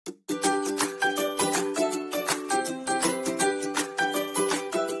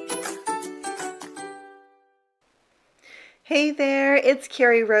Hey there, it's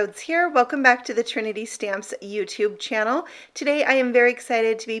Carrie Rhoades here. Welcome back to the Trinity Stamps YouTube channel. Today I am very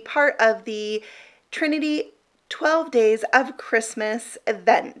excited to be part of the Trinity 12 Days of Christmas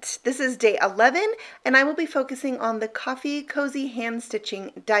event. This is day 11 and I will be focusing on the Coffee Cozy hand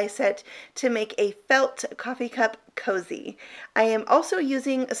stitching die set to make a felt coffee cup cozy. I am also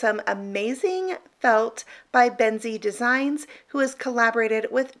using some amazing felt by Benzie Designs, who has collaborated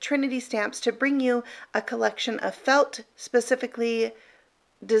with Trinity Stamps to bring you a collection of felt specifically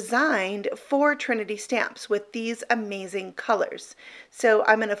designed for Trinity Stamps with these amazing colors. So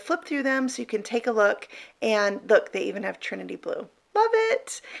I'm going to flip through them so you can take a look, and look, they even have Trinity Blue. Love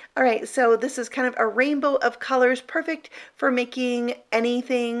it! All right, so this is kind of a rainbow of colors, perfect for making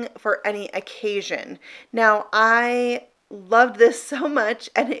anything for any occasion. Now, I loved this so much,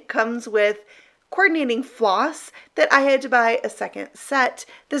 and it comes with coordinating floss that I had to buy a second set.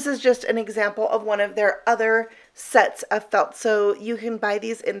 This is just an example of one of their other sets of felt. So you can buy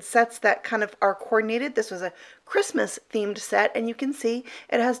these in sets that kind of are coordinated. This was a Christmas themed set, and you can see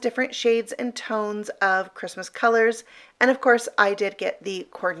it has different shades and tones of Christmas colors. And of course, I did get the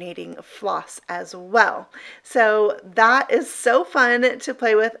coordinating floss as well. So that is so fun to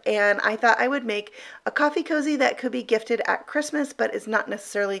play with, and I thought I would make a coffee cozy that could be gifted at Christmas, but is not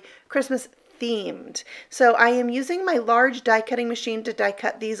necessarily Christmas themed. So I am using my large die cutting machine to die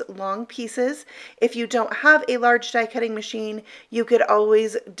cut these long pieces. If you don't have a large die cutting machine, you could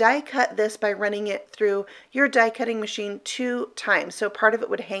always die cut this by running it through your die cutting machine 2 times. So part of it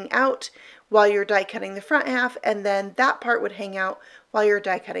would hang out while you're die cutting the front half, and then that part would hang out while you're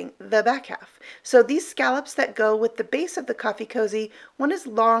die cutting the back half. So these scallops that go with the base of the coffee cozy, one is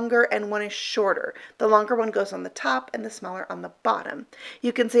longer and one is shorter. The longer one goes on the top and the smaller on the bottom.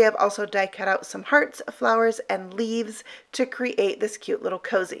 You can see I've also die cut out some hearts, flowers, and leaves to create this cute little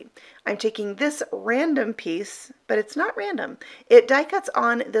cozy. I'm taking this random piece, but it's not random. It die cuts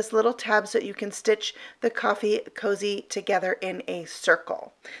on this little tab so you can stitch the coffee cozy together in a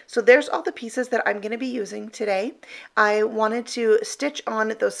circle. So there's all the pieces that I'm going to be using today. I wanted to stitch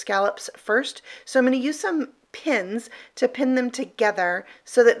on those scallops first, so I'm going to use some pins to pin them together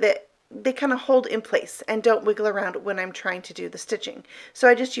so that they kind of hold in place and don't wiggle around when I'm trying to do the stitching. So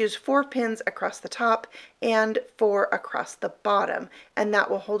I just use 4 pins across the top and 4 across the bottom, and that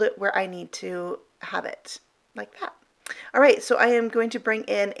will hold it where I need to have it, like that. All right, so I am going to bring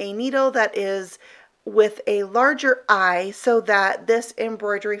in a needle that is with a larger eye so that this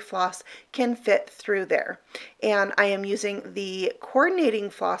embroidery floss can fit through there. And I am using the coordinating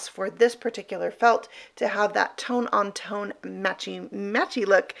floss for this particular felt to have that tone on tone matchy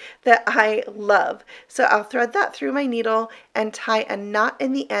look that I love. So I'll thread that through my needle and tie a knot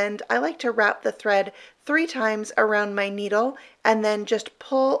in the end. I like to wrap the thread 3 times around my needle and then just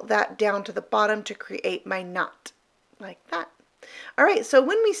pull that down to the bottom to create my knot, like that. All right, so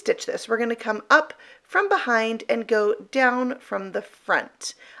when we stitch this, we're going to come up from behind and go down from the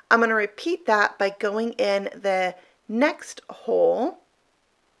front. I'm going to repeat that by going in the next hole.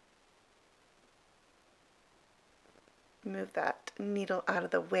 Move that needle out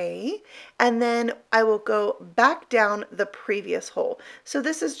of the way, and then I will go back down the previous hole. So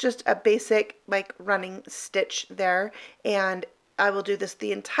this is just a basic like running stitch there, and I will do this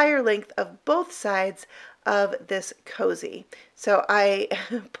the entire length of both sides of this cozy. So I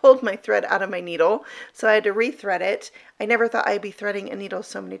pulled my thread out of my needle, so I had to rethread it. I never thought I'd be threading a needle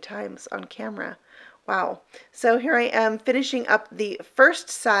so many times on camera. Wow. So here I am finishing up the first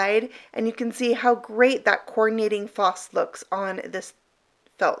side, and you can see how great that coordinating floss looks on this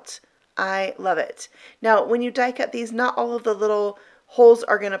felt. I love it. Now, when you die cut these, not all of the little holes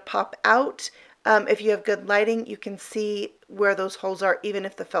are going to pop out. If you have good lighting, you can see where those holes are, even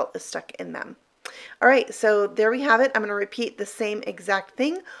if the felt is stuck in them. All right, so there we have it. I'm going to repeat the same exact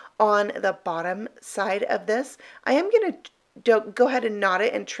thing on the bottom side of this. I am going to go ahead and knot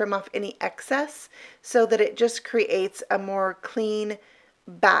it and trim off any excess so that it just creates a more clean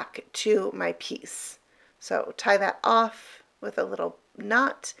back to my piece. So tie that off with a little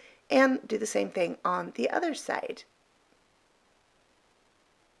knot and do the same thing on the other side.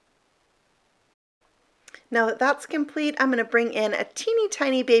 Now that that's complete, I'm going to bring in a teeny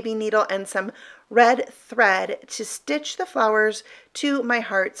tiny baby needle and some red thread to stitch the flowers to my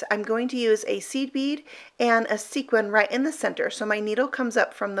hearts. I'm going to use a seed bead and a sequin right in the center. So my needle comes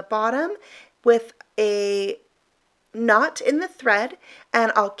up from the bottom with a knot in the thread,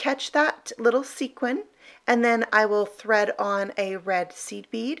 and I'll catch that little sequin, and then I will thread on a red seed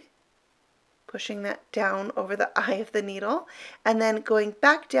bead, pushing that down over the eye of the needle, and then going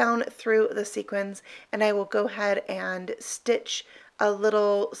back down through the sequins, and I will go ahead and stitch a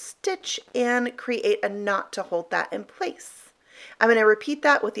little stitch and create a knot to hold that in place. I'm going to repeat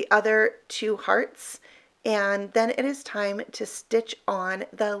that with the other 2 hearts, and then it is time to stitch on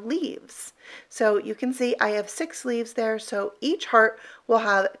the leaves. So you can see I have 6 leaves there, so each heart will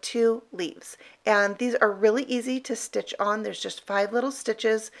have 2 leaves. And these are really easy to stitch on. There's just 5 little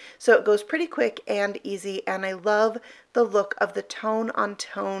stitches, so it goes pretty quick and easy, and I love the look of the tone on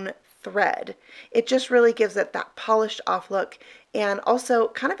tone thread. It just really gives it that polished off look, and also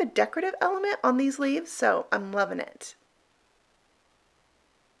kind of a decorative element on these leaves, so I'm loving it.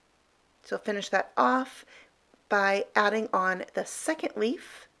 So finish that off by adding on the second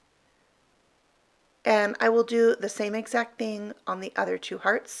leaf, and I will do the same exact thing on the other 2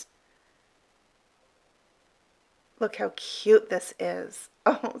 hearts. Look how cute this is.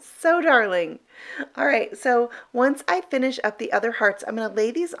 Oh, so darling. All right, so once I finish up the other hearts, I'm going to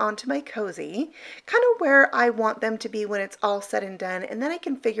lay these onto my cozy, kind of where I want them to be when it's all said and done, and then I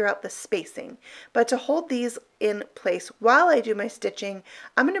can figure out the spacing. But to hold these in place while I do my stitching,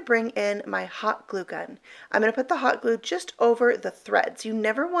 I'm going to bring in my hot glue gun. I'm going to put the hot glue just over the threads. You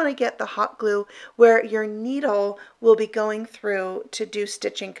never want to get the hot glue where your needle will be going through to do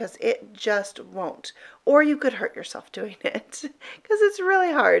stitching, because it just won't. Or you could hurt yourself doing it because it's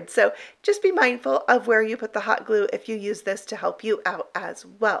really hard. So just be mindful of where you put the hot glue if you use this to help you out as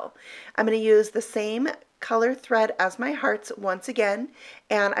well. I'm going to use the same color thread as my hearts once again,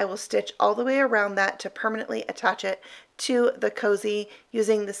 and I will stitch all the way around that to permanently attach it to the cozy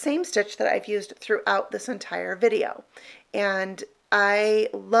using the same stitch that I've used throughout this entire video. And I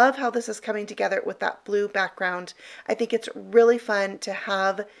love how this is coming together with that blue background. I think it's really fun to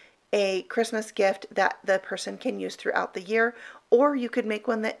have a Christmas gift that the person can use throughout the year, or you could make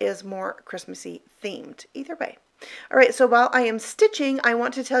one that is more Christmassy themed. Either way. All right, so while I am stitching, I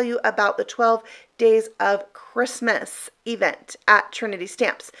want to tell you about the 12 Days of Christmas event at Trinity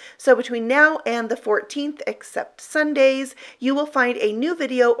Stamps. So between now and the 14th, except Sundays, you will find a new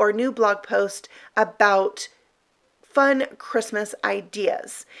video or new blog post about fun Christmas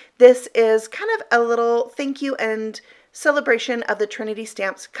ideas. This is kind of a little thank you and celebration of the Trinity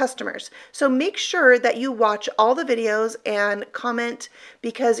Stamps customers. So make sure that you watch all the videos and comment,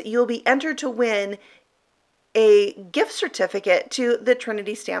 because you'll be entered to win a gift certificate to the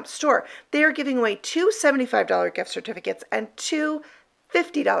Trinity Stamps store. They are giving away 2 $75 gift certificates and 2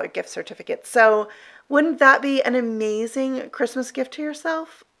 $50 gift certificates. So wouldn't that be an amazing Christmas gift to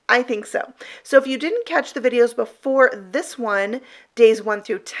yourself? I think so. So if you didn't catch the videos before this one, days 1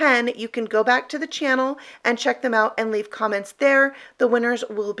 through 10, you can go back to the channel and check them out and leave comments there. The winners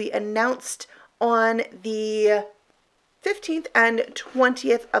will be announced on the 15th and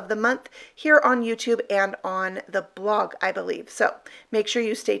 20th of the month here on YouTube and on the blog, I believe. So make sure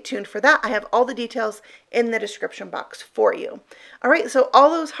you stay tuned for that. I have all the details in the description box for you. All right, so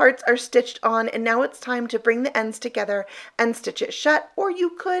all those hearts are stitched on, and now it's time to bring the ends together and stitch it shut, or you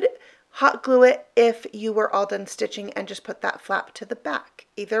could hot glue it if you were all done stitching and just put that flap to the back.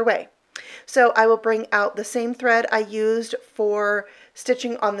 Either way. So I will bring out the same thread I used for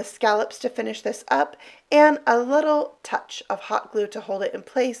stitching on the scallops to finish this up, and a little touch of hot glue to hold it in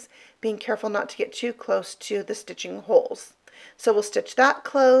place, being careful not to get too close to the stitching holes. So we'll stitch that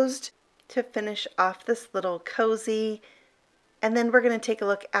closed to finish off this little cozy, and then we're going to take a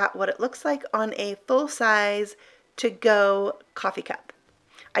look at what it looks like on a full-size to-go coffee cup.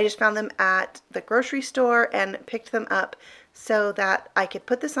 I just found them at the grocery store and picked them up so that I could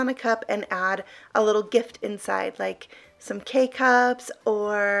put this on a cup and add a little gift inside, like some K-cups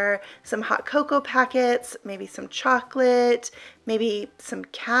or some hot cocoa packets, maybe some chocolate, maybe some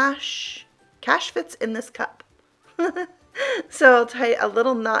cash. Cash fits in this cup. So I'll tie a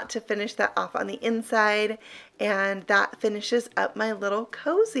little knot to finish that off on the inside, and that finishes up my little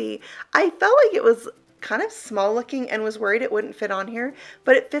cozy. I felt like it was kind of small looking and was worried it wouldn't fit on here,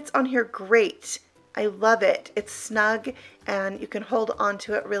 but it fits on here great. I love it. It's snug and you can hold on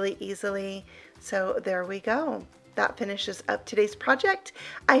to it really easily. So there we go. That finishes up today's project.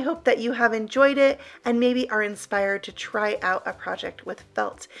 I hope that you have enjoyed it and maybe are inspired to try out a project with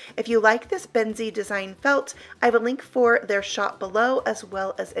felt. If you like this Benzie design felt, I have a link for their shop below, as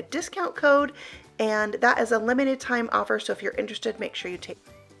well as a discount code, and that is a limited time offer. So if you're interested, make sure you take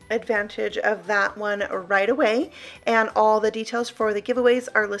advantage of that one right away, and all the details for the giveaways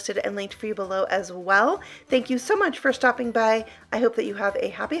are listed and linked for you below as well. Thank you so much for stopping by. I hope that you have a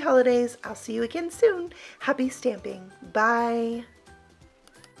happy holidays. I'll see you again soon. Happy stamping. Bye.